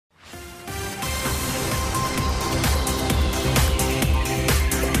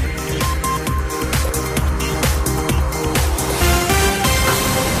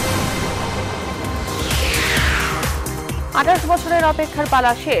28 বছরের অপেক্ষার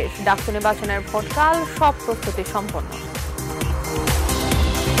পালা শেষ, ডাকসু নির্বাচনের ভোটকাল, সব প্রস্তুতি সম্পন্ন।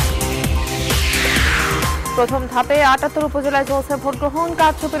 প্রথম ধাপে 78 উপজেলায় চলছে ভোট গ্রহণ,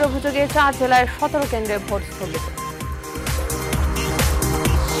 কারচুপির অভিযোগে 4 জেলায় 17 কেন্দ্রে ভোট স্থগিত।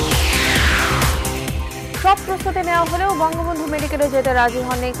 সব প্রস্তুতি নেওয়া হলেও বঙ্গবন্ধু মেডিকেলে যেতে রাজি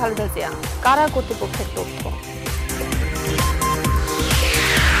হননি খালেদা জিয়া, কারা কর্তৃপক্ষের তথ্য।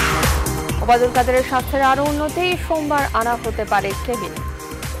 ওবায়দুল কাদেরের স্বাস্থ্যের আরো উন্নতি, সোমবার আনা হতে পারে কেবিন।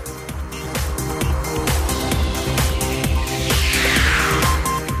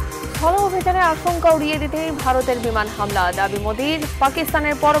 স্থল অভিযানের আশঙ্কা উড়িয়ে দিতেই ভারতের বিমান হামলা, দাবি মোদির।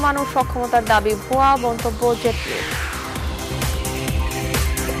 পাকিস্তানের পরমাণু সক্ষমতার দাবি ভুয়া, মন্তব্য জেটলির।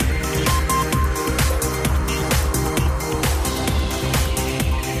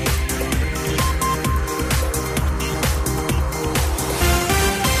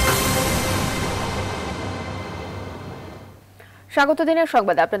 স্বাগত দিনের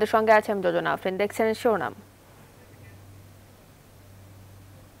সংবাদে আপনাদের সঙ্গে আছেন যোজনা আফরিন। দেখছেন শিরোনাম।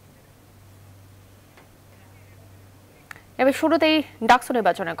 এবার শুরুতেই ডাকসু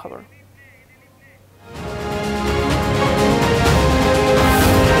নির্বাচনের খবর।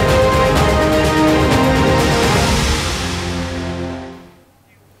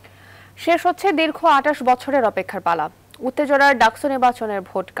 শেষ হচ্ছে দীর্ঘ 28 বছরের অপেক্ষার পালা। উত্তেজনার ডাকসু নির্বাচনের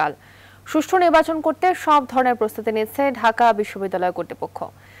ভোটকাল। সুষ্ঠু নির্বাচন করতে সব ধরনের প্রস্তুতি নিচ্ছে ঢাকা বিশ্ববিদ্যালয় কর্তৃপক্ষ।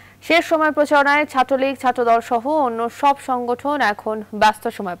 শেষ সময় প্রচারণায় ছাত্রলীগ, ছাত্রদল সহ অন্য সব সংগঠন এখন ব্যস্ত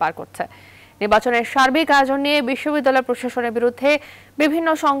সময় পার করছে। নির্বাচনের সার্বিক আয়োজন নিয়ে বিশ্ববিদ্যালয় প্রশাসনের বিরুদ্ধে বিভিন্ন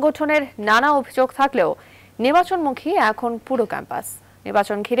সংগঠনের নানা অভিযোগ থাকলেও নির্বাচনমুখী এখন পুরো ক্যাম্পাস।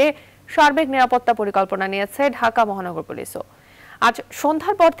 নির্বাচন ঘিরে সার্বিক নিরাপত্তা পরিকল্পনা নিয়েছে ঢাকা মহানগর পুলিশও। আজ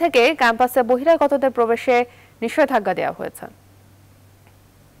সন্ধ্যার পর থেকে ক্যাম্পাসে বহিরাগতদের প্রবেশে নিষেধাজ্ঞা দেওয়া হয়েছে।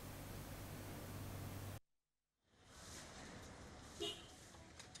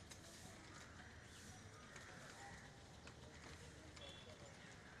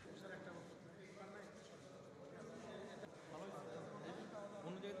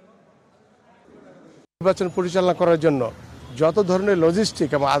 নির্বাচন পরিচালনা করার জন্য যত ধরনের লজিস্টিক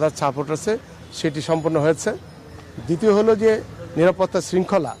এবং আদার সাপোর্ট আছে সেটি সম্পন্ন হয়েছে। দ্বিতীয় হলো যে নিরাপত্তা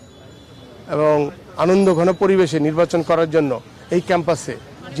শৃঙ্খলা এবং আনন্দ ঘন পরিবেশে নির্বাচন করার জন্য এই ক্যাম্পাসে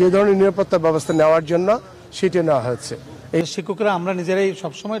যে ধরনের নিরাপত্তা ব্যবস্থা নেওয়ার জন্য সেটি নেওয়া হয়েছে। এই শিক্ষকরা আমরা নিজেরাই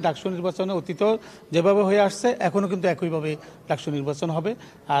সবসময় ডাকসু নির্বাচনে অতীত যেভাবে হয়ে আসছে এখনো কিন্তু একইভাবে ডাকসু নির্বাচন হবে,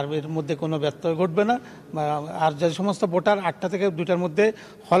 আর এর মধ্যে কোনো ব্যত্যয় ঘটবে না। আর যে সমস্ত ভোটার 8টা থেকে 2টার মধ্যে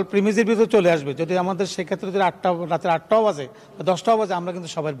হল প্রিমিজের ভিতরে চলে আসবে, যদি আমাদের সেক্ষেত্রে যদি রাতের 8টাও বাজে বা 10টাও বাজে, আমরা কিন্তু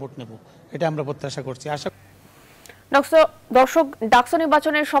সবাই ভোট নেব, এটা আমরা প্রত্যাশা করছি। দর্শক, ডাকসু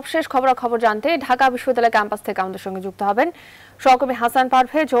নির্বাচনের সবশেষ খবরাখবর জানতে ঢাকা বিশ্ববিদ্যালয় ক্যাম্পাস থেকে আমাদের সঙ্গে যুক্ত হবেন সহকর্মী হাসান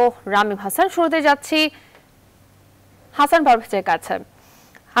পারভেজ ও রামিম হাসান। শুরুতে যাচ্ছি হাসান পারভেজের কাছে।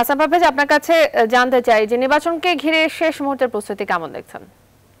 হাসান পারভেজ, আপনার কাছে জানতে চাই যে নির্বাচনকে ঘিরে শেষ মুহূর্তের প্রস্তুতি কেমন দেখছেন?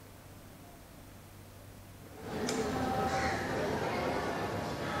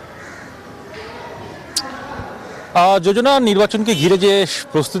 যোজনা, নির্বাচনকে ঘিরে যে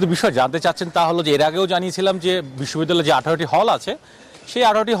প্রস্তুতি বিষয় জানতে চাচ্ছেন তা হলো যে এর আগেও জানিয়েছিলাম যে বিশ্ববিদ্যালয়ে যে 18টি হল আছে সেই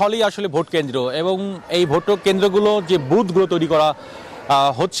 18টি হলেই আসলে ভোট কেন্দ্র, এবং এই ভোট কেন্দ্রগুলো যে বুথগুলো তৈরি করা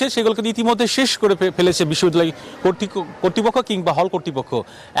হচ্ছে সেগুলোকে ইতিমধ্যে শেষ করে ফেলেছে বিশ্ববিদ্যালয় কর্তৃপক্ষ কিংবা হল কর্তৃপক্ষ।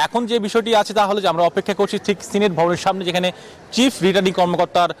 এখন যে বিষয়টি আছে তা হলো যে আমরা অপেক্ষা করছি ঠিক সিনেট ভবনের সামনে যেখানে চিফ রিটার্নিং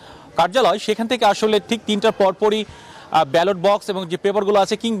কর্মকর্তার কার্যালয়, সেখান থেকে আসলে ঠিক 3টার পরপরই ব্যালট বক্স এবং যে পেপারগুলো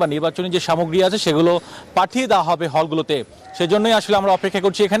আছে কিংবা নির্বাচনী যে সামগ্রী আছে সেগুলো পাঠিয়ে দেওয়া হবে হলগুলোতে। সেজন্যই আসলে আমরা অপেক্ষা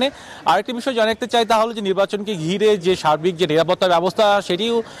করছি এখানে। আরেকটি বিষয় জানাতে চাই তা হলো যে নির্বাচনকে ঘিরে যে সার্বিক যে নিরাপত্তা ব্যবস্থা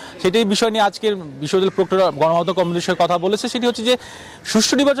সেটি বিষয় নিয়ে আজকের বিশ্ববিদ্যালয় প্রক্টর গণমাধ্যম কমিটির সঙ্গে কথা বলেছে। সেটি হচ্ছে যে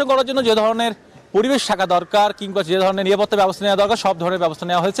সুষ্ঠু নির্বাচন করার জন্য যে ধরনের পরিবেশ থাকা দরকার কিংবা যে ধরনের নিরাপত্তা ব্যবস্থা নেওয়া দরকার সব ধরনের ব্যবস্থা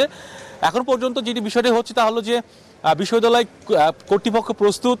নেওয়া হয়েছে। এখন পর্যন্ত যেটি বিষয়টি হচ্ছে তা হলো যে বিশ্ববিদ্যালয় কর্তৃপক্ষ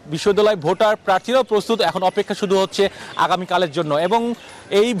প্রস্তুত, বিশ্ববিদ্যালয় ভোটার প্রার্থীরাও প্রস্তুত। এখন অপেক্ষা শুধু হচ্ছে আগামীকালের জন্য, এবং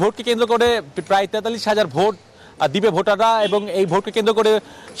এই ভোটকে কেন্দ্র করে প্রায় 43,000 ভোট দিবে ভোটাররা, এবং এই ভোটকে কেন্দ্র করে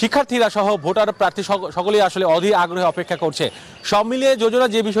শিক্ষার্থীরা সহ ভোটার প্রার্থী সকলেই আসলে অধীর আগ্রহে অপেক্ষা করছে। সব মিলিয়ে যোজনা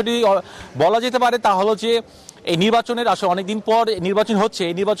যে বিষয়টি বলা যেতে পারে তা হলো যে এই নির্বাচনের আসলে অনেকদিন পর নির্বাচন হচ্ছে,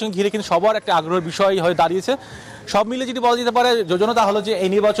 এই নির্বাচন ঘিরে কিন্তু সবার একটা আগ্রহের বিষয় হয়ে দাঁড়িয়েছে। সব মিলে যেটি বলা যেতে পারে যোজনা তা হলো যে এই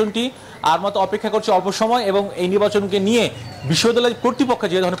নির্বাচনটি আর মতো অপেক্ষা করছে অল্প সময়, এবং এই নির্বাচনকে নিয়ে বিশ্ববিদ্যালয় কর্তৃপক্ষ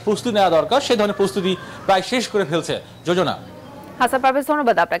যে ধরনের প্রস্তুতি নেওয়া দরকার সেই ধরনের প্রস্তুতি প্রায় শেষ করে ফেলছে যোজনা। হাসান পারভেজ,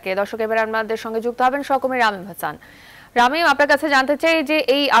 ধন্যবাদ আপনাকে। দর্শক, এবার আমাদের সঙ্গে যুক্ত হবেন সহকর্মী রামিম হাসান। রামিম, আপনার কাছে জানতে চাই যে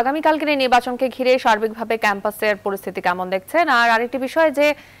এই আগামীকালকের এই নির্বাচনকে ঘিরে সার্বিকভাবে ক্যাম্পাসের পরিস্থিতি কেমন দেখছেন, আর আরেকটি বিষয় যে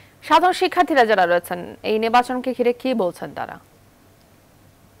সাধারণ শিক্ষার্থীরা যারা রয়েছেন এই নির্বাচনকে ঘিরে কি বলছেন তারা?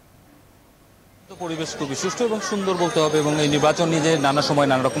 পরিবেশ খুবই সুষ্ঠু এবং সুন্দর বলতে হবে, এবং এই নির্বাচন নিয়ে যে নানা সময়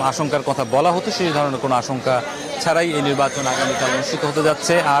নানা রকম আশঙ্কার কথা বলা হতো, সেই ধরনের কোনো আশঙ্কা ছাড়াই এই নির্বাচন আগামীকাল অনুষ্ঠিত হতে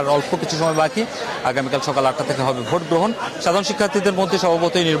যাচ্ছে। আর অল্প কিছু সময় বাকি, আগামীকাল সকাল 8টা থেকে হবে ভোট গ্রহণ। সাধারণ শিক্ষার্থীদের মধ্যে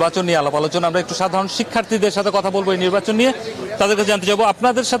স্বভাবত এই নির্বাচন নিয়ে আলাপ আলোচনা। আমরা একটু সাধারণ শিক্ষার্থীদের সাথে কথা বলবো এই নির্বাচন নিয়ে, তাদের কাছে জানতে চাইবো।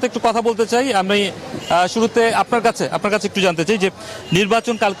 আপনাদের সাথে একটু কথা বলতে চাই আমি শুরুতে আপনার কাছে একটু জানতে চাই যে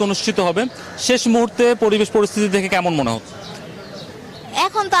নির্বাচন কালকে অনুষ্ঠিত হবে, শেষ মুহূর্তে পরিবেশ পরিস্থিতি দেখে কেমন মনে হচ্ছে?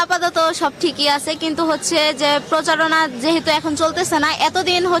 এখন তো আপাতত সব ঠিকই আছে, কিন্তু হচ্ছে যে প্রচারণা যেহেতু এখন চলতেছে না,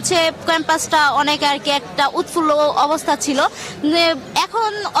 এতদিন হচ্ছে ক্যাম্পাসটা অনেক আর কি একটা উৎফুল্ল অবস্থা ছিল,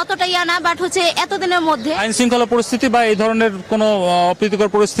 এখন অতটা না, বাট হচ্ছে এতদিনের মধ্যে আইন শৃঙ্খলা পরিস্থিতি বা এই ধরনের কোনো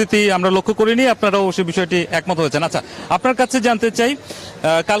অপ্রীতিকর পরিস্থিতি আমরা লক্ষ্য করিনি, আপনারাও সেই বিষয়টি একমত হয়েছেন। আচ্ছা, আপনার কাছে জানতে চাই,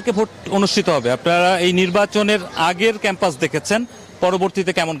 কালকে ভোট অনুষ্ঠিত হবে, আপনারা এই নির্বাচনের আগের ক্যাম্পাস দেখেছেন,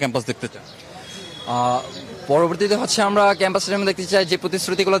 পরবর্তীতে কেমন ক্যাম্পাস দেখতে চান? পরবর্তীতে হচ্ছে আমরা ক্যাম্পাসের মধ্যে দেখতে চাই যে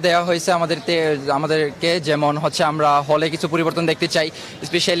প্রতিশ্রুতিগুলো দেওয়া হয়েছে আমাদেরকে, যেমন হচ্ছে আমরা হলে কিছু পরিবর্তন দেখতে চাই।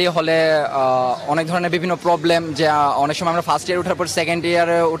 স্পেশালি হলে অনেক ধরনের বিভিন্ন প্রবলেম, যে অনেক সময় আমরা ফার্স্ট ইয়ার ওঠার পর সেকেন্ড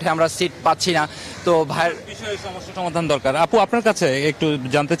ইয়ারে উঠে আমরা সিট পাচ্ছি না, তো সমস্যা সমাধান দরকার। আপু, আপনার কাছে একটু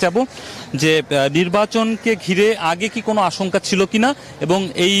জানতে চাবো যে নির্বাচনকে ঘিরে আগে কি কোনো আশঙ্কা ছিল কিনা, এবং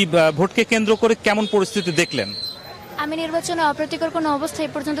এই ভোটকে কেন্দ্র করে কেমন পরিস্থিতি দেখলেন? আমি নির্বাচনে অপ্রীতিকর কোনো অবস্থা এ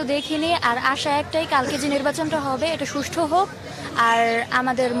পর্যন্ত দেখিনি, আর আশা একটাই, কালকে যে নির্বাচনটা হবে এটা সুষ্ঠু হোক, আর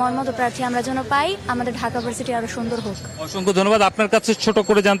আমাদের মনমতো প্রার্থী আমরা যেন পাই, আমাদের ঢাকা ভার্সিটি আরো সুন্দর হোক। অসংখ্য ধন্যবাদ। আপনার কাছে ছোট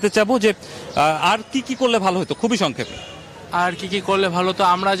করে জানতে চাবো যে আর কি করলে ভালো হতো, খুবই সংক্ষেপে। আর কি করলে ভালো, তো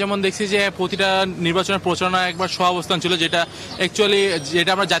আমরা যেমন দেখছি যে প্রতিটা নির্বাচনের প্রচারণা একবার সহাবস্থান ছিল, যেটা অ্যাকচুয়ালি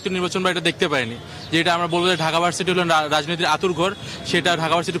আমরা জাতীয় নির্বাচন বা এটা দেখতে পাইনি। যেটা আমরা বলবো যে ঢাকা ভার্সিটি হলো রাজনীতির আতুরঘর, সেটা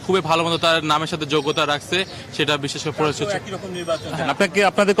ঢাকা ভার্সিটি খুবই ভালো মতো তার নামের সাথে যোগ্যতা রাখছে, সেটা বিশেষ করে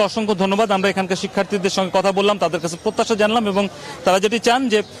আপনাদেরকে অসংখ্য ধন্যবাদ। আমরা এখানকার শিক্ষার্থীদের সঙ্গে কথা বললাম, তাদের কাছে প্রত্যাশা জানলাম, এবং তারা যেটি চান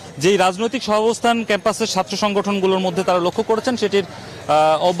যে যেই রাজনৈতিক সহাবস্থান ক্যাম্পাসের ছাত্র সংগঠনগুলোর মধ্যে তারা লক্ষ্য করেছেন, সেটির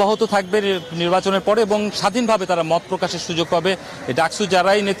অব্যাহত থাকবে নির্বাচনের পরে, এবং স্বাধীনভাবে তারা মত প্রকাশের সুযোগ পাবে। ডাকসু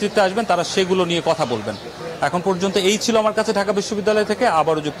যারাই নেতৃত্বে আসবেন তারা সেগুলো নিয়ে কথা বলবেন। এখন পর্যন্ত এই ছিল আমার কাছে ঢাকা বিশ্ববিদ্যালয় থেকে।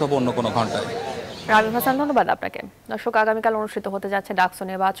 আবারও যুক্ত হবো অন্য কোনো ঘন্টায়। রাবিব হাসান, ধন্যবাদ আপনাকে। দর্শক, আগামীকাল অনুষ্ঠিত হতে যাচ্ছে ডাকসু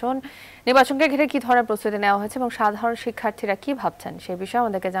নির্বাচনকে ঘিরে কি ধরনের প্রস্তুতি নেওয়া হয়েছে এবং সাধারণ শিক্ষার্থীরা কি ভাবছেন সেই বিষয়ে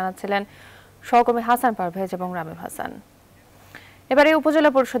আমাদেরকে জানাচ্ছিলেন সহকর্মী হাসান পারভেজ এবং রাবিব হাসান। এবারে উপজেলা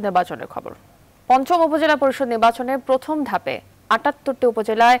পরিষদ নির্বাচনের খবর। পঞ্চম উপজেলা পরিষদ নির্বাচনের প্রথম ধাপে ৭৮টি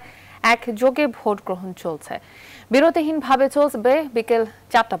উপজেলায় একযোগে ভোট গ্রহণ চলছে। বিরতিহীনভাবে চলবে বিকেল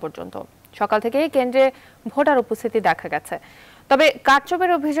 ৪টা পর্যন্ত। সকাল থেকেই কেন্দ্রে ভোটার উপস্থিতি দেখা গেছে। তবে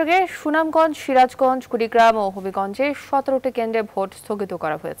কারচুপির অভিযোগে সুনামগঞ্জ, সিরাজগঞ্জ, কুড়িগ্রাম ও হবিগঞ্জে ১৭টি কেন্দ্রে ভোট স্থগিত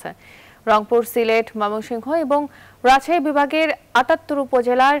করা হয়েছে। রংপুর, সিলেট, ময়মনসিংহ এবং রাজশাহী বিভাগের ৭৮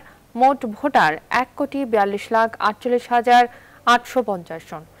 উপজেলার মোট ভোটার ১,৪২,৪৮,৮৫০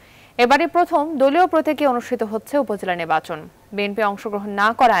 জন। এবারে প্রথম দলীয় প্রতীকে অনুষ্ঠিত হচ্ছে উপজেলা নির্বাচন। বিএনপি অংশগ্রহণ না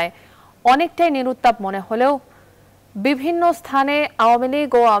করায় অনেকটাই নিরুত্তাপ মনে হলেও বিভিন্ন স্থানে আওয়ামী লীগ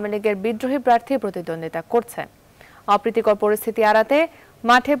ও আওয়ামী লীগের বিদ্রোহী প্রার্থী প্রতিদ্বন্দ্বিতা করছে। অপ্রীতিকর পরিস্থিতি এড়াতে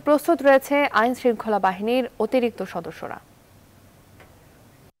মাঠে প্রস্তুত রয়েছে আইন শৃঙ্খলা বাহিনীর অতিরিক্ত সদস্যরা।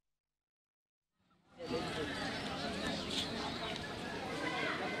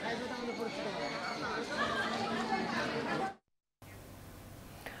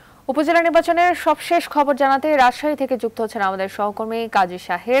 উপজেলা নির্বাচনের সবশেষ খবর জানাতে রাজশাহী থেকে যুক্ত হচ্ছেন আমাদের সহকর্মী কাজী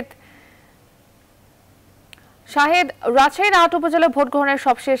শাহেদ। রাজশাহীর ৮ উপজেলায় ভোট গ্রহণের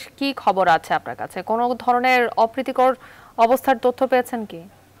সবশেষ কি খবর আছে আপনার কাছে? কোনো ধরনের অপ্রীতিকর অবস্থার তথ্য পেয়েছেন কি?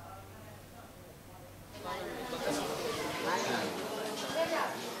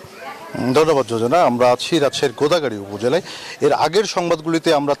 ধন্যবাদ যোজনা। আমরা আছি রাজশাহীর গোদাগাড়ী উপজেলায়। এর আগের সংবাদগুলিতে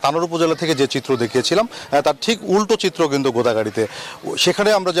আমরা তানোর উপজেলা থেকে যে চিত্র দেখিয়েছিলাম তার ঠিক উল্টো চিত্র কিন্তু গোদাগাড়িতে। সেখানে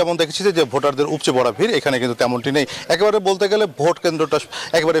আমরা যেমন দেখেছি যে ভোটারদের উপচে পড়া ভিড়, এখানে কিন্তু তেমনটি নেই। একেবারে বলতে গেলে ভোট কেন্দ্রটা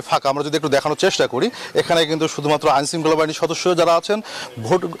একেবারে ফাঁকা। আমরা যদি একটু দেখানোর চেষ্টা করি, এখানে কিন্তু শুধুমাত্র আইনশৃঙ্খলা বাহিনীর সদস্য যারা আছেন,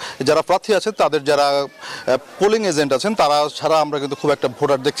 যারা প্রার্থী আছেন, তাদের যারা পোলিং এজেন্ট আছেন, তারা ছাড়া আমরা কিন্তু খুব একটা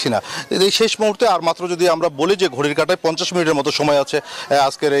ভোটার দেখছি না। এই শেষ মুহূর্তে আর মাত্র যদি আমরা বলি যে ঘড়ির কাঁটায় 50 মিনিটের মতো সময় আছে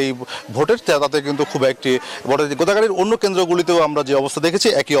আজকের এই ভোটের, তাতে কিন্তু খুব একটি গোদাগাড়ির অন্য কেন্দ্রগুলিতেও আমরা যে অবস্থা দেখেছি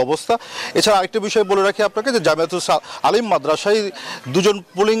একই অবস্থা। এছাড়া আরেকটা বিষয় বলে রাখি আপনাকে যে জামিয়াতুল আলিম মাদ্রাসায় 2 জন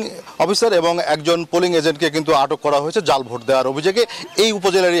পোলিং অফিসার এবং 1 জন পোলিং এজেন্টকে কিন্তু আটক করা হয়েছে জাল ভোট দেওয়ার অভিযোগে এই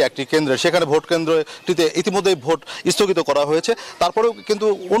উপজেলারই একটি কেন্দ্রে। সেখানে ভোট কেন্দ্রটিতে ইতিমধ্যেই ভোট স্থগিত করা হয়েছে। তারপরেও কিন্তু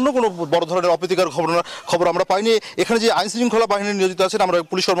অন্য কোনো বড় ধরনের অপ্রীতিকর খবর আমরা পাইনি। এখানে যে আইন শৃঙ্খলা বাহিনী নিয়োজিত আছেন, আমরা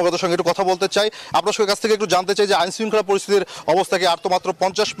পুলিশ কর্মকর্তার সঙ্গে একটু কথা বলতে চাই। আপনার কাছ থেকে একটু জানতে চাই যে আইন শৃঙ্খলা পরিস্থিতির অবস্থাকে আর তো মাত্র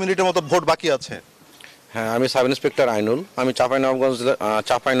 50 মিনিটের মতো ভোট বাকি আছে। হ্যাঁ, আমি সাব ইন্সপেক্টর আইনুল। আমি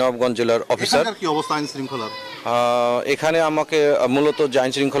চাঁপাইনবাবগঞ্জ জেলার অফিসার। কি অবস্থা আইন শৃঙ্খলার? এখানে আমাকে মূলত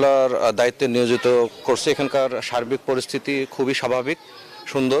আইন শৃঙ্খলার দায়িত্বে নিয়োজিত করছে। এখানকার সার্বিক পরিস্থিতি খুবই স্বাভাবিক,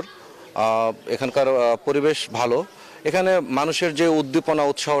 সুন্দর। এখানকার পরিবেশ ভালো। এখানে মানুষের যে উদ্দীপনা,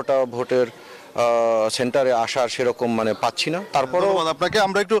 উৎসাহটা ভোটের সেন্টারে আসার সেরকম পাচ্ছি না। তারপরেও আপনাকে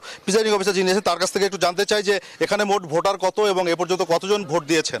আমরা একটু প্রিসাইডিং অফিসার যিনি আছেন তার কাছ থেকে একটু জানতে চাই যে এখানে মোট ভোটার কত এবং এ পর্যন্ত কতজন ভোট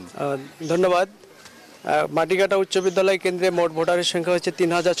দিয়েছেন। ধন্যবাদ। মাটিকাটা উচ্চ বিদ্যালয় কেন্দ্রে মোট ভোটারের সংখ্যা হচ্ছে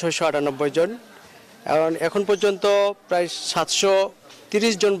 ৩,৬৯৮ জন। এখন পর্যন্ত প্রায়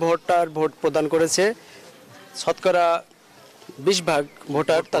 ৭৩০ জন ভোট প্রদান করেছে। শতকরা 20 ভাগ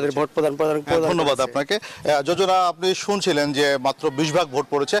ভোটার তাদের ভোট প্রদান। ধন্যবাদ আপনাকে। যোজনা আপনি শুনছিলেন যে মাত্র 20 ভাগ ভোট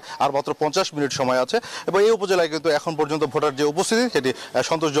পড়েছে, আর মাত্র 50 মিনিট সময় আছে এবং এই উপজেলায় কিন্তু এখন পর্যন্ত ভোটার যে উপস্থিতি সেটি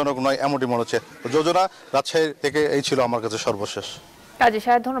সন্তোষজনক নয় এমনটি মনে হচ্ছে। যোজনা, রাজশাহী থেকে এই ছিল আমার কাছে সর্বশেষ। কাজী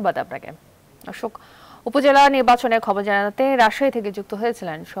সাহেব, ধন্যবাদ আপনাকে। অশোক, উপজেলা নির্বাচনের খবর জানাতে রাজশাহী থেকে যুক্ত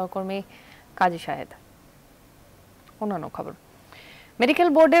হয়েছিলেন সহকর্মী কাজী সাহেদ। অন্যান্য খবর, মেডিকেল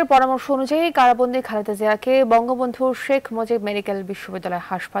বোর্ডের পরামর্শ অনুযায়ী কারাবন্দী খালেদা জিয়াকে বঙ্গবন্ধু শেখ মুজিব মেডিকেল বিশ্ববিদ্যালয়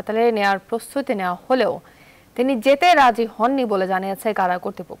হাসপাতালে নেয়ার প্রস্তুতি নেওয়া হলেও তিনি যেতে রাজি হননি বলে জানিয়েছে কারা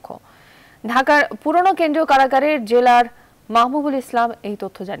কর্তৃপক্ষ। ঢাকার পুরনো কেন্দ্রীয় কারাগারের জেলার মাহবুবুল ইসলাম এই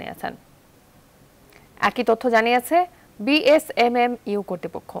তথ্য জানিয়েছেন। একই তথ্য জানিয়েছে বিএসএমএমইউ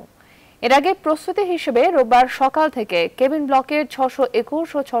কর্তৃপক্ষ। এর আগে প্রস্তুতি হিসেবে রোববার সকাল থেকে কেবিন ব্লকের 621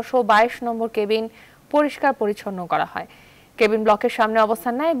 ও 622 নম্বর কেবিন পরিষ্কার পরিচ্ছন্ন করা হয়। কেবিন ব্লকের সামনে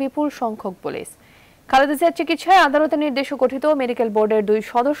অবস্থান নেয় বিপুল সংখ্যক পুলিশ। খালেদা জিয়ার চিকিৎসায় আদালতের নির্দেশে গঠিত মেডিকেল বোর্ডের 2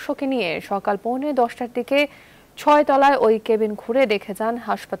 সদস্যকে নিয়ে সকাল 9:45টার দিকে 6 তলায় ওই কেবিন ঘুরে দেখে যান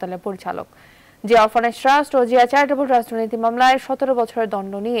হাসপাতালের পরিচালক। জিয়া অরফানেজ ট্রাস্ট ও জিয়া চ্যারিটেবল রাজনীতি মামলায় 17 বছরের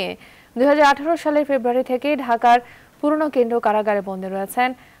দণ্ড নিয়ে 2018 সালের ফেব্রুয়ারি থেকে ঢাকার পুরনো কেন্দ্রীয় কারাগারে বন্দী রয়েছেন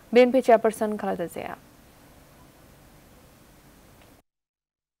BNP chairperson Khaleda Zia.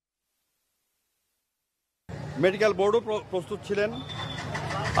 Medical বোর্ডও প্রস্তুত ছিলেন,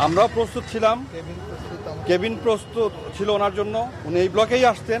 আমরাও প্রস্তুত ছিলাম। কেবিন প্রস্তুত ছিল ওনার জন্য, উনি এই ব্লকেই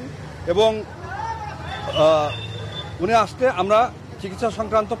আসতেন এবং উনি আসতে আমরা চিকিৎসা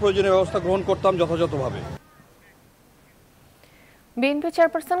সংক্রান্ত প্রয়োজনীয় ব্যবস্থা গ্রহণ করতাম যথাযথভাবে। বিএনপি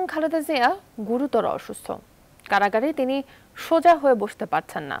চেয়ারপারসন খালেদা জিয়া গুরুতর অসুস্থ, কারাগারে তিনি সোজা হয়ে বসতে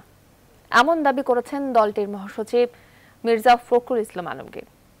পারছেন না, এমন দাবি করেছেন দলটির মহাসচিব মির্জা ফখরুল ইসলাম আলমগীর।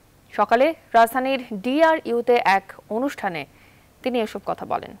 সকালে রাজধানীর ডিআরইউতে এক অনুষ্ঠানে তিনি এসব কথা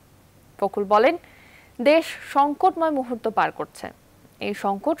বলেন। ফখরুল বলেন, দেশ সংকটময় মুহূর্ত পার করছে। এই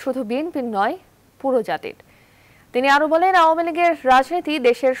সংকট শুধু বিএনপির নয়, পুরো জাতির। তিনি আরো বলেন, আওয়ামী লীগের রাজনীতি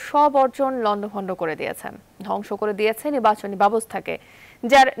দেশের সব অর্জন লণ্ডভণ্ড করে দিয়েছে, ধ্বংস করে দিয়েছে নির্বাচনী ব্যবস্থাকে,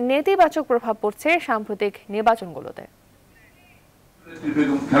 যার নেতিবাচক প্রভাব পড়ছে সাম্প্রতিক নির্বাচনগুলোতে।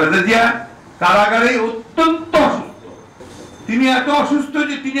 খালেদা জিয়া কারাগারে অত্যন্ত অসুস্থ। তিনি এত অসুস্থ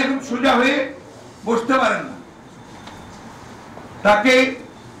যে তিনি এখন সোজা হয়ে বসতে পারেন না। তাকে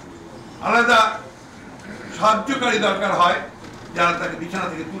আলাদা সাহায্যকারী দরকার হয়, যারা তাকে বিছানা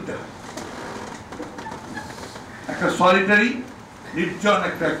থেকে তুলতে হয়। একটা সলিটারি নির্জন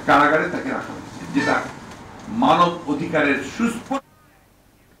একটা কারাগারে তাকে রাখা হয়েছে, যেটা মানব অধিকারের সুস্পষ্ট।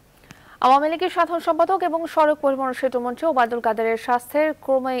 আওয়ামী লীগের সাধারণ সম্পাদক এবং সড়ক পরিবহন সেতুমন্ত্রী ওবায়দুল কাদেরের স্বাস্থ্যের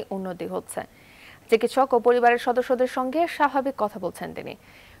ক্রমেই উন্নতি হচ্ছে। চিকিৎসক ও পরিবারের সদস্যদের সঙ্গে স্বাভাবিক কথা বলছেন তিনি।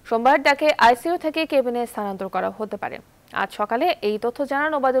 সোমবার তাকে আইসিইউ থেকে কেবিনে স্থানান্তর করা হতে পারে। আজ সকালে এই তথ্য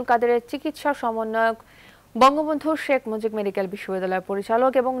জানান ওবায়দুল কাদেরের চিকিৎসা সমন্বয়ক, বঙ্গবন্ধু শেখ মুজিব মেডিকেল বিশ্ববিদ্যালয়ের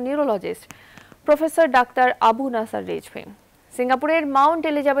পরিচালক এবং নিউরোলজিস্ট প্রফেসর ডাক্তার আবু নাসার রিজভী। সিঙ্গাপুরের মাউন্ট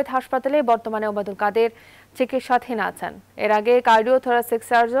এলিজাবেথ হাসপাতালে বর্তমানে ওবায়দুল কাদের চিকিৎসাধীন আছেন। এর আগে cardiothoracic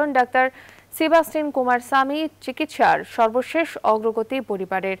surgeon doctor Sebastian Kumar স্বামী চিকিৎসার সর্বশেষ অগ্রগতি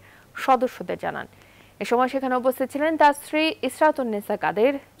পরিবারের সদস্যদের জানান। এ সময় সেখানে উপস্থিত ছিলেন তার স্ত্রী ইসরাতুন্নেসা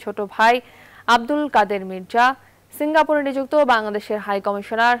কাদের, ছোট ভাই আব্দুল কাদের মির্জা, সিঙ্গাপুরে নিযুক্ত বাংলাদেশের হাই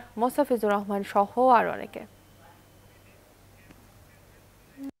কমিশনার মোস্তাফিজুর রহমান সহ আরো অনেকে।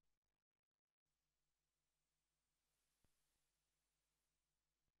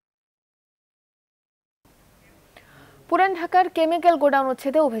 পুরান ঢাকার কেমিক্যাল গোডাউন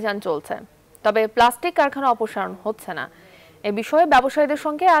উচ্ছেদে অভিযান চলছে, তবে প্লাস্টিক কারখানা অপসারণ হচ্ছে না। এ বিষয়ে ব্যবসায়ীদের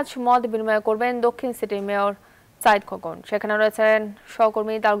সঙ্গে আজ মত বিনিময় করবেন দক্ষিণ সিটির মেয়র সাইদ খোকন। সেখানে রয়েছেন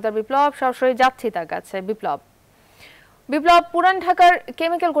সহকর্মী তালুকদার বিপ্লব। সরাসরি যাচ্ছি তার কাছে। বিপ্লব, পুরান ঢাকার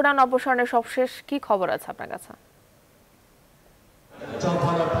কেমিক্যাল গোডাউন অপসারণের সবশেষ কি খবর আছে আপনার কাছে?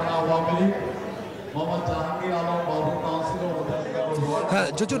 হ্যাঁ,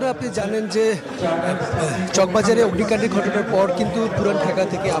 যোজনা আপনি জানেন যে চকবাজারে অগ্নিকাণ্ডের ঘটনার পর কিন্তু পুরান ঢাকা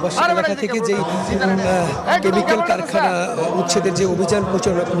থেকে আবাসিক এলাকা থেকে যেই কেমিক্যাল কারখানা উচ্ছেদের যে অভিযান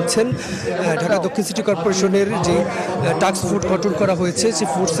পরিচালনা করছেন ঢাকা দক্ষিণ সিটি কর্পোরেশনের যে টাস্ক ফোর্স গঠন করা হয়েছে সেই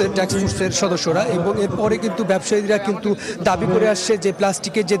টাস্ক ফোর্সের সদস্যরা, এবং এরপরে কিন্তু ব্যবসায়ীরা কিন্তু দাবি করে আসছে যে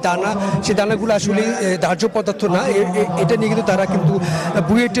প্লাস্টিকের যে দানা, সেই দানাগুলো আসলে দাহ্য পদার্থ না, এটা নিয়ে কিন্তু তারা কিন্তু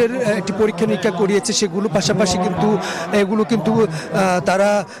বুয়েটের একটি পরীক্ষা নিরীক্ষা করিয়েছে। সেগুলো পাশাপাশি কিন্তু এগুলো কিন্তু তারা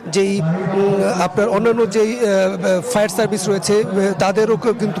যেই আপনার অন্যান্য যেই ফায়ার সার্ভিস রয়েছে তাদেরও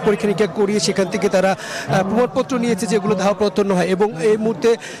কিন্তু পরীক্ষা নিরীক্ষা করিয়ে সেখান থেকে তারা প্রমাণপত্র নিয়েছে যেগুলো দাহ পদার্থ নয়। এবং এই মুহূর্তে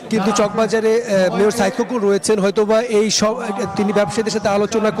কিন্তু চকবাজারে মেয়র সাইদ খোকন রয়েছেন, হয়তোবা এই সব তিনি ব্যবসায়ীদের সাথে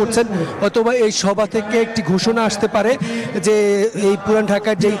আলোচনা করছেন, হয়তোবা এই সভা থেকে একটি ঘোষণা আসতে পারে যে এই পুরান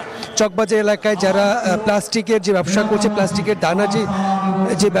ঢাকার যেই চকবাজার এলাকায় যারা প্লাস্টিকের যে ব্যবসা করছে, প্লাস্টিকের দানা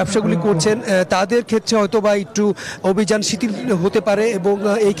যে ব্যবসাগুলি করছেন তাদের ক্ষেত্রে হয়তোবা একটু অভিযান শিথিল হতে পারে, এবং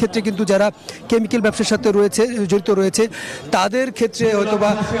এই ক্ষেত্রে কিন্তু যারা কেমিক্যাল ব্যবসার সাথে জড়িত রয়েছে তাদের ক্ষেত্রে হয়তোবা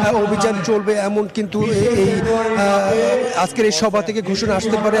অভিযান চলবে, এমন কিন্তু এই আজকের এই সভা থেকে ঘোষণা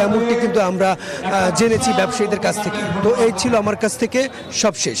আসতে পারে, এমনটি কিন্তু আমরা জেনেছি ব্যবসায়ীদের কাছ থেকে। তো এই ছিল আমার কাছ থেকে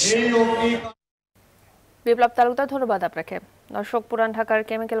সবশেষ। বিপ্লব তালুকদার, ধন্যবাদ আপনাকে। দর্শক, পুরান ঢাকার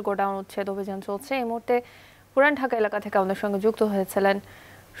কেমিক্যাল গোডাউন উচ্ছেদ অভিযান চলছে। এই মুহূর্তে পুরান ঢাকা এলাকা থেকে আমাদের সঙ্গে যুক্ত হয়েছিলেন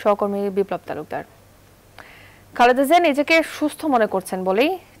সহকর্মী বিপ্লব তালুকদার। খালেদা জিয়া নিজেকে সুস্থ মনে করছেন বলেই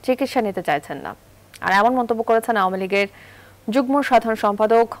চিকিৎসা নিতে চাইছেন না, আর এমন মন্তব্য করেছেন আওয়ামী লীগের যুগ্ম সাধারণ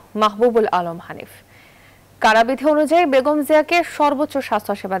সম্পাদক মাহবুবুল আলম হানিফ। কারাবিধি অনুযায়ী বেগম জিয়াকে সর্বোচ্চ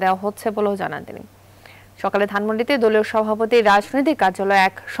স্বাস্থ্যসেবা দেওয়া হচ্ছে বলেও জানান তিনি। সকালে ধানমন্ডিতে দলীয় সভাপতির রাজনৈতিক কার্যালয়ে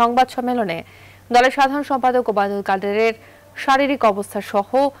এক সংবাদ সম্মেলনে দলের সাধারণ সম্পাদক ওবায়দুল কাদেরের শারীরিক অবস্থা সহ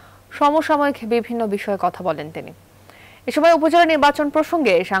সমসাময়িক বিভিন্ন বিষয়ে কথা বলেন তিনি। এ সময় উপজেলা নির্বাচন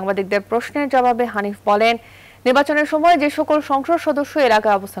প্রসঙ্গে সাংবাদিকদের প্রশ্নের জবাবে হানিফ বলেন, নির্বাচনের সময় যে সকল সংসদ সদস্য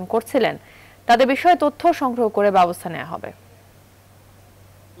এলাকায় অবস্থান করছিলেন তাদের বিষয়ে তথ্য সংগ্রহ করে ব্যবস্থা নেওয়া হবে।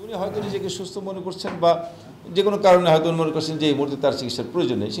 উনি হয়তো নিজেকে সুস্থ মনে করছেন বা যে কোনো কারণে হয়তো মনে করছেন যে এই মুহূর্তে তার চিকিৎসার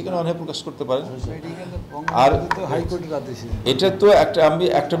প্রয়োজন নেই, সেখানে অনেক প্রকাশ করতে পারেন। আর এটা তো আমি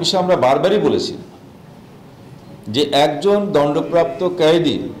একটা বিষয় আমরা বারবারই বলেছি যে একজন দণ্ডপ্রাপ্ত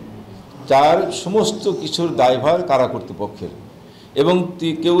কয়েদি তার সমস্ত কিছুর দায়ভার কারা কর্তৃপক্ষের, এবং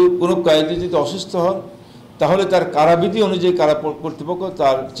কেউ কোনো কয়েদি যদি অসুস্থ হন তাহলে তার কারাবিধি অনুযায়ী কারা কর্তৃপক্ষ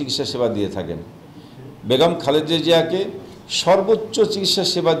তার চিকিৎসা সেবা দিয়ে থাকেন। বেগম খালেদা জিয়াকে সর্বোচ্চ চিকিৎসা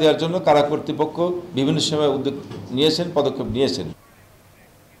সেবা দেওয়ার জন্য কারা কর্তৃপক্ষ বিভিন্ন সময় উদ্যোগ নিয়েছেন, পদক্ষেপ নিয়েছেন।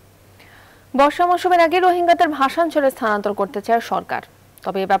 বর্ষা মৌসুমের আগে রোহিঙ্গাদের ভাষাঞ্চলে স্থানান্তর করতে চায় সরকার।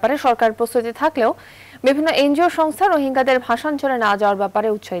 তবে এ ব্যাপারে সরকার প্রস্তুতি থাকলেও বিভিন্ন এনজিও সংস্থা রোহিঙ্গাদের ভাষাঞ্চলে না যাওয়ার ব্যাপারে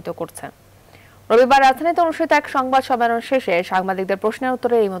উৎসাহিত করছে। রবিবার রাজধানীতে অনুষ্ঠিত এক সংবাদ সম্মেলন শেষে সাংবাদিকদের প্রশ্নের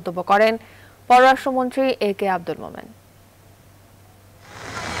উত্তরে এই মন্তব্য করেন পররাষ্ট্রমন্ত্রী এ.কে আব্দুল মোমেন।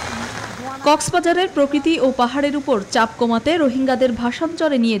 কক্সবাজারের প্রকৃতি ও পাহাড়ের উপর চাপ কমাতে রোহিঙ্গাদের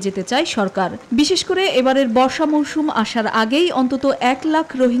ভাষাঞ্চলে নিয়ে যেতে চায় সরকার। বিশেষ করে এবারের বর্ষা মৌসুম আসার আগেই অন্তত 1 লাখ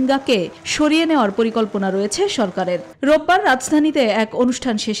রোহিঙ্গাকে সরিয়ে নেওয়ার পরিকল্পনা রয়েছে সরকারের। রোববার রাজধানীতে এক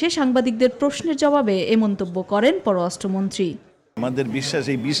অনুষ্ঠান শেষে সাংবাদিকদের প্রশ্নের জবাবে এ মন্তব্য করেন পররাষ্ট্রমন্ত্রী। আমাদের বিশ্বাস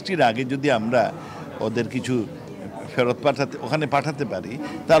এই বৃষ্টির আগে যদি আমরা ওদের কিছু ফেরত ওখানে পাঠাতে পারি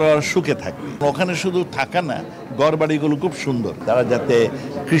তারা সুখে থাকবে। ওখানে শুধু থাকা না, ঘরবাড়িগুলো খুব সুন্দর, তারা যাতে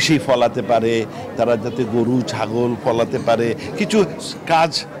কৃষি ফলাতে পারে, তারা যাতে গরু ছাগল ফলাতে পারে, কিছু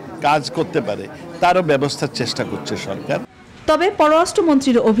কাজ করতে পারে, তারও ব্যবস্থার চেষ্টা করছে সরকার। তবে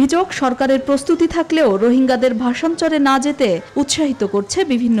পররাষ্ট্রমন্ত্রীর অভিযোগ, সরকারের প্রস্তুতি থাকলেও রোহিঙ্গাদের ভাষাঞ্চলে না যেতে উৎসাহিত করছে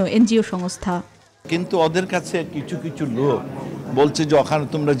বিভিন্ন এনজিও সংস্থা। কিন্তু ওদের কাছে কিছু কিছু লোক বলছে যে ওখানে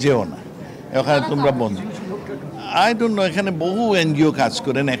তোমরা যেও না, ওখানে তোমরা বন্ধ। আই ডোন্ট নো, এখানে বহু এনজিও কাজ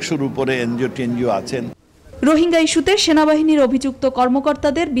করেন, 100-র উপরে এনজিও আছেন। রোহিঙ্গা ইস্যুতে সেনাবাহিনীর অভিযুক্ত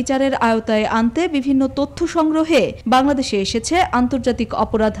কর্মকর্তাদের বিচারের আওতায় আনতে বিভিন্ন তথ্য সংগ্রহে বাংলাদেশে এসেছে আন্তর্জাতিক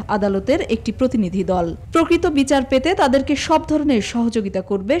অপরাধ আদালতের একটি প্রতিনিধি দল। প্রকৃত বিচার পেতে তাদেরকে সব ধরনের সহযোগিতা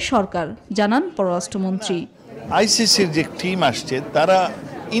করবে সরকার, জানান পররাষ্ট্রমন্ত্রী। আইসিসির যে টিম আসছে তারা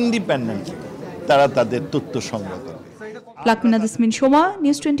ইন্ডিপেন্ডেন্ট, তারা তাদের তথ্য সংগ্রহ করবে। লাকমিনা জেসমিন, সোমা,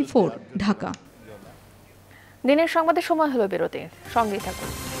 নিউজ 24, ঢাকা। দিনের সংবাদের সময় হলো বিরতি, সঙ্গে থাকুন।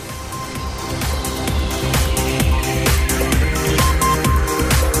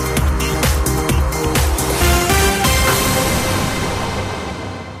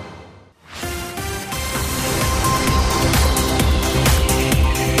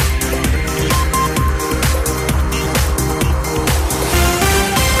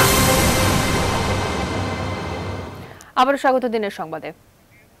 আবার স্বাগত দিনের সংবাদে।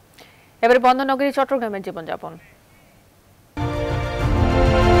 এবারে বন্দরনগরী চট্টগ্রামের জীবনযাপন।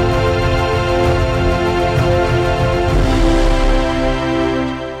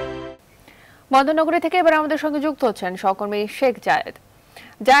 বন্দরনগরী থেকে এবার আমাদের সঙ্গে যুক্ত হচ্ছেন সহকর্মী শেখ জায়েদ।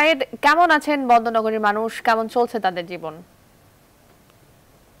 জায়েদ, কেমন আছেন বন্দরনগরীর মানুষ, কেমন চলছে তাদের জীবন?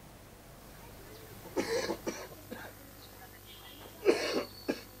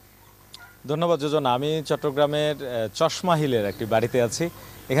 ধন্যবাদ যোজনা। আমি চট্টগ্রামের চশমা হিলের একটি বাড়িতে আছি।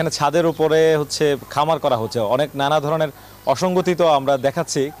 এখানে ছাদের উপরে খামার করা হচ্ছে, অনেক নানা ধরনের অসঙ্গতি তো আমরা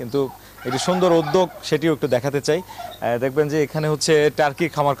দেখাচ্ছি, কিন্তু একটি সুন্দর উদ্যোগ সেটিও একটু দেখাতে চাই। দেখবেন যে এখানে টার্কি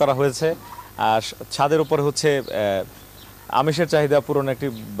খামার করা হয়েছে, আর ছাদের উপরে আমিষের চাহিদা পূরণে একটি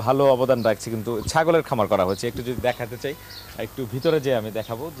ভালো অবদান রাখছে, কিন্তু ছাগলের খামার করা হয়েছে। একটু যদি দেখাতে চাই, একটু ভিতরে যে আমি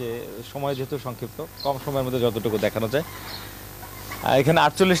দেখাবো, যে সময় যেহেতু সংক্ষিপ্ত, কম সময়ের মধ্যে যতটুকু দেখানো যায়। এখানে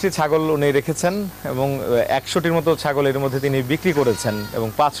 48টি ছাগল উনি রেখেছেন এবং 100টির মতো ছাগল এর মধ্যে তিনি বিক্রি করেছেন এবং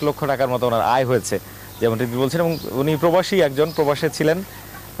 5 লক্ষ টাকার মতো ওনার আয় হয়েছে, যেমনটি বলছেন। এবং উনি প্রবাসী, একজন প্রবাসে ছিলেন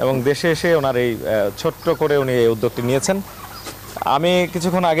এবং দেশে এসে ওনার এই ছোট্ট করে উনি এই উদ্যোগটি নিয়েছেন। আমি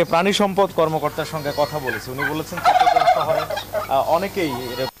কিছুক্ষণ আগে প্রাণী সম্পদ কর্মকর্তার সঙ্গে কথা বলেছি। উনি বলেছেন চট্টগ্রাম শহরে অনেকেই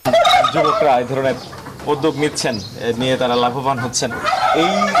যুবকরা এই ধরনের উদ্যোগ নিচ্ছেন, নিয়ে তারা লাভবান হচ্ছেন।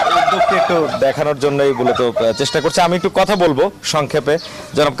 এই উদ্যোগটি একটু দেখানোর জন্যই মূলত চেষ্টা করছি। আমি একটু কথা বলবো সংক্ষেপে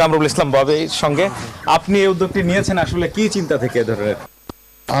জনাব কামরুল ইসলাম বাবের সঙ্গে। আপনি এই উদ্যোগটি নিয়েছেন আসলে কি চিন্তা থেকে এ ধরনের?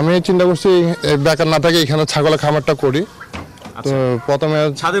 আমি চিন্তা করছি বেকার না থাকে এখানে ছাগলের খামারটা করি। তো প্রথমে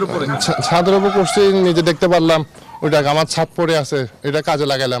ছাদের উপর করছি, নিজে দেখতে পারলাম ওইটা আমার ছাদ পড়ে আছে, এটা কাজে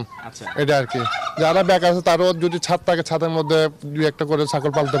লাগাইলাম। এটা আর কি, যারা বেকার আছে তারও যদি ছাদ থাকে, ছাদের মধ্যে 2-1টা করে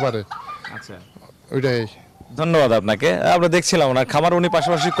ছাগল পালতে পারে। আচ্ছা, ওইটাই। ধন্যবাদ আপনাকে। আমরা দেখছিলাম ওনার খামার, উনি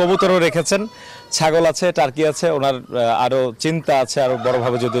পাশাপাশি কবুতরও রেখেছেন, ছাগল আছে, টার্কি আছে। ওনার আরো চিন্তা আছে আরো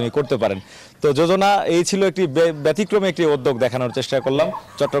বড়ভাবে যদি উনি করতে পারেন। তো যোজনা এই ছিল একটি ব্যতিক্রমী একটি উদ্যোগ দেখানোর চেষ্টা করলাম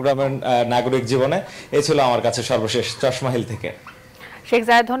চট্টগ্রামের নাগরিক জীবনে। এই ছিল আমার কাছে সর্বশেষ চশমা হিল থেকে। শেখ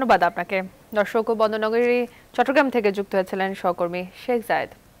জায়েদ, ধন্যবাদ আপনাকে। দর্শক, বন্দরনগরী চট্টগ্রাম থেকে যুক্ত হয়েছিলেন সহকর্মী শেখ জায়েদ।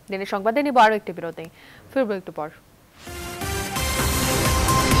 দিনের সংবাদে নিব আরো একটি বিরতি, ফিরবো একটু পর।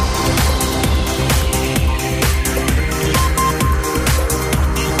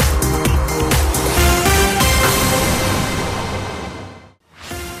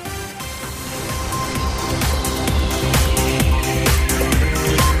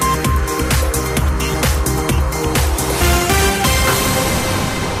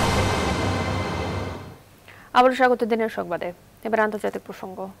 আবারও স্বাগত দিনের সংবাদে। এবার আন্তর্জাতিক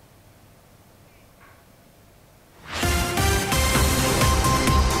প্রসঙ্গ।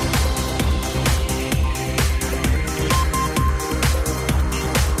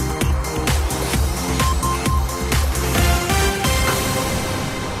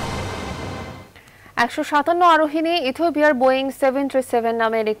 আরোহী নিয়ে ইথিওপিয়ার বোয়িং 737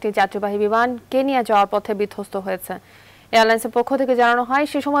 নামের একটি যাত্রীবাহী বিমান কেনিয়া যাওয়ার পথে বিধ্বস্ত হয়েছে। এয়ারলাইন্সের পক্ষ থেকে জানানো হয়,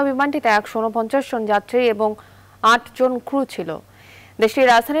 সে সময় বিমানটিতে 149 জন যাত্রী এবং 8 জন ক্রু ছিল। দেশটির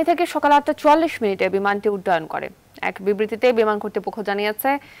রাজধানী থেকে সকাল 8:44 বিমানটি উড্ডয়ন করে। এক বিবৃতিতে বিমান কর্তৃপক্ষ জানিয়েছে,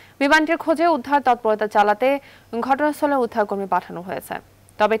 বিমানটির খোঁজে উদ্ধার তৎপরতা চালাতে ঘটনাস্থলে উদ্ধারকর্মী পাঠানো হয়েছে।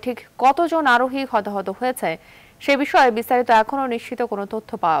 তবে ঠিক কতজন আরোহী হতাহত হয়েছে সে বিষয়ে বিস্তারিত এখনও নিশ্চিত কোনো তথ্য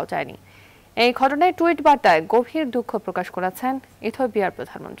পাওয়া যায়নি। এই ঘটনায় টুইট বার্তায় গভীর দুঃখ প্রকাশ করেছেন ইথিওপিয়ার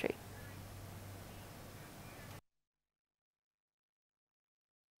প্রধানমন্ত্রী।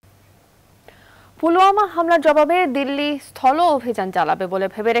 পুলওয়ামা হামলার জবাবে দিল্লি স্থল অভিযান চালাবে বলে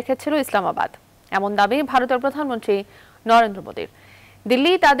ভেবে রেখেছিল ইসলামাবাদ, এমন দাবি ভারতের প্রধানমন্ত্রী নরেন্দ্র মোদীর।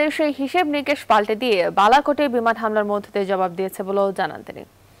 দিল্লি তাদের সেই হিসেব নিকেশ পাল্টে দিয়ে বালাকোটে বিমান হামলার মধ্য দিয়ে জবাব দিয়েছে বলেও জানান তিনি।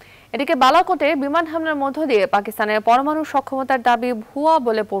 এদিকে বালাকোটে বিমান হামলার মধ্য দিয়ে পাকিস্তানের পরমাণু সক্ষমতার দাবি ভুয়া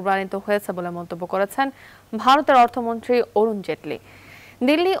বলে প্রমাণিত হয়েছে বলে মন্তব্য করেছেন ভারতের অর্থমন্ত্রী অরুণ জেটলি।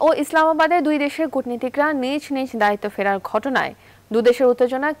 দিল্লি ও ইসলামাবাদে দুই দেশের কূটনীতিকরা নিজ নিজ দায়িত্ব ফেরার ঘটনায় দুদেশের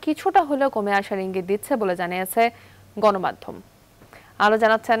উত্তেজনা কিছুটা হলেও কমে আসার ইঙ্গিত দিচ্ছে বলে জানিয়েছে গণমাধ্যম। আলো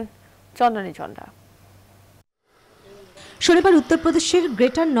জানাচ্ছেন চন্দ্রানী চন্দ্রা। শনিবার উত্তরপ্রদেশের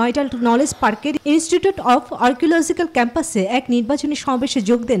গ্রেটার নয়ডা নলেজ পার্কের ইনস্টিটিউট অফ আর্কিওলজিক্যাল ক্যাম্পাসে এক নির্বাচনী সমাবেশে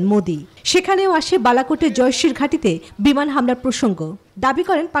যোগ দেন মোদি। সেখানেও আসে বালাকোটের জয়শ্রীর ঘাঁটিতে বিমান হামলার প্রসঙ্গ। দাবি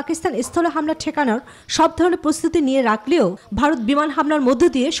করেন, পাকিস্তান স্থল হামলা ঠেকানোর সব ধরনের প্রস্তুতি নিয়ে রাখলেও ভারত বিমান হামলার মধ্য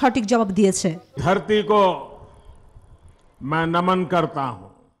দিয়ে সঠিক জবাব দিয়েছে।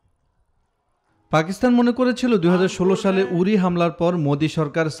 পাকিস্তান মনে করেছিল 2016 সালে উরি হামলার পর মোদী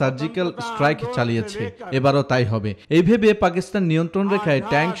সরকার সার্জিক্যাল স্ট্রাইক চালিয়েছে, এবারও তাই হবে। এই ভেবে পাকিস্তান নিয়ন্ত্রণ রেখায়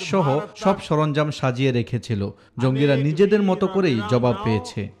ট্যাঙ্ক সহ সব সরঞ্জাম সাজিয়ে রেখেছিল। জঙ্গিরা নিজেদের মতো করেই জবাব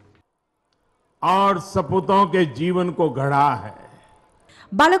পেয়েছে।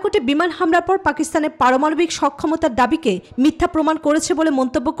 বালাকোটে বিমান হামলার পর পাকিস্তানের পারমাণবিক সক্ষমতার দাবিকে মিথ্যা প্রমাণ করেছে বলে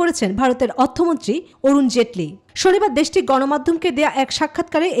মন্তব্য করেছেন ভারতের অর্থমন্ত্রী অরুণ জেটলি। শনিবার দেশটির গণমাধ্যমকে দেয়া এক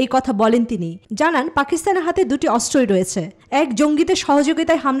সাক্ষাৎকারে এই কথা বলেন তিনি। জানান, পাকিস্তানের হাতে দুটি অস্ত্রই রয়েছে, এক জঙ্গিদের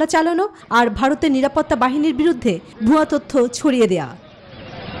সহযোগিতায় হামলা চালানো আর ভারতের নিরাপত্তা বাহিনীর বিরুদ্ধে ভুয়া তথ্য ছড়িয়ে দেয়া।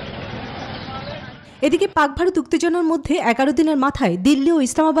 এদিকে পাক ভারত উত্তেজনার মধ্যে 11 দিনের মাথায় দিল্লি ও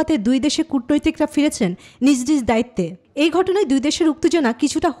ইসলামাবাদে দুই দেশের কূটনৈতিকরা ফিরেছেন নিজ নিজ দায়িত্বে। এই ঘটনায় দুই দেশের উত্তেজনা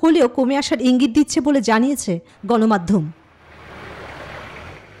কিছুটা হলেও কমে আসার ইঙ্গিত দিচ্ছে বলে জানিয়েছে গণমাধ্যম।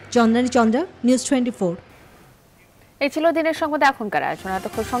 চন্দ্রানী চন্দ্রা, নিউজ 24। এই ছিল দিনের সংবাদে এখনকার আয়োজন।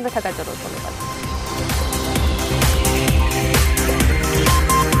 এতক্ষণ সঙ্গে থাকার জন্য ধন্যবাদ।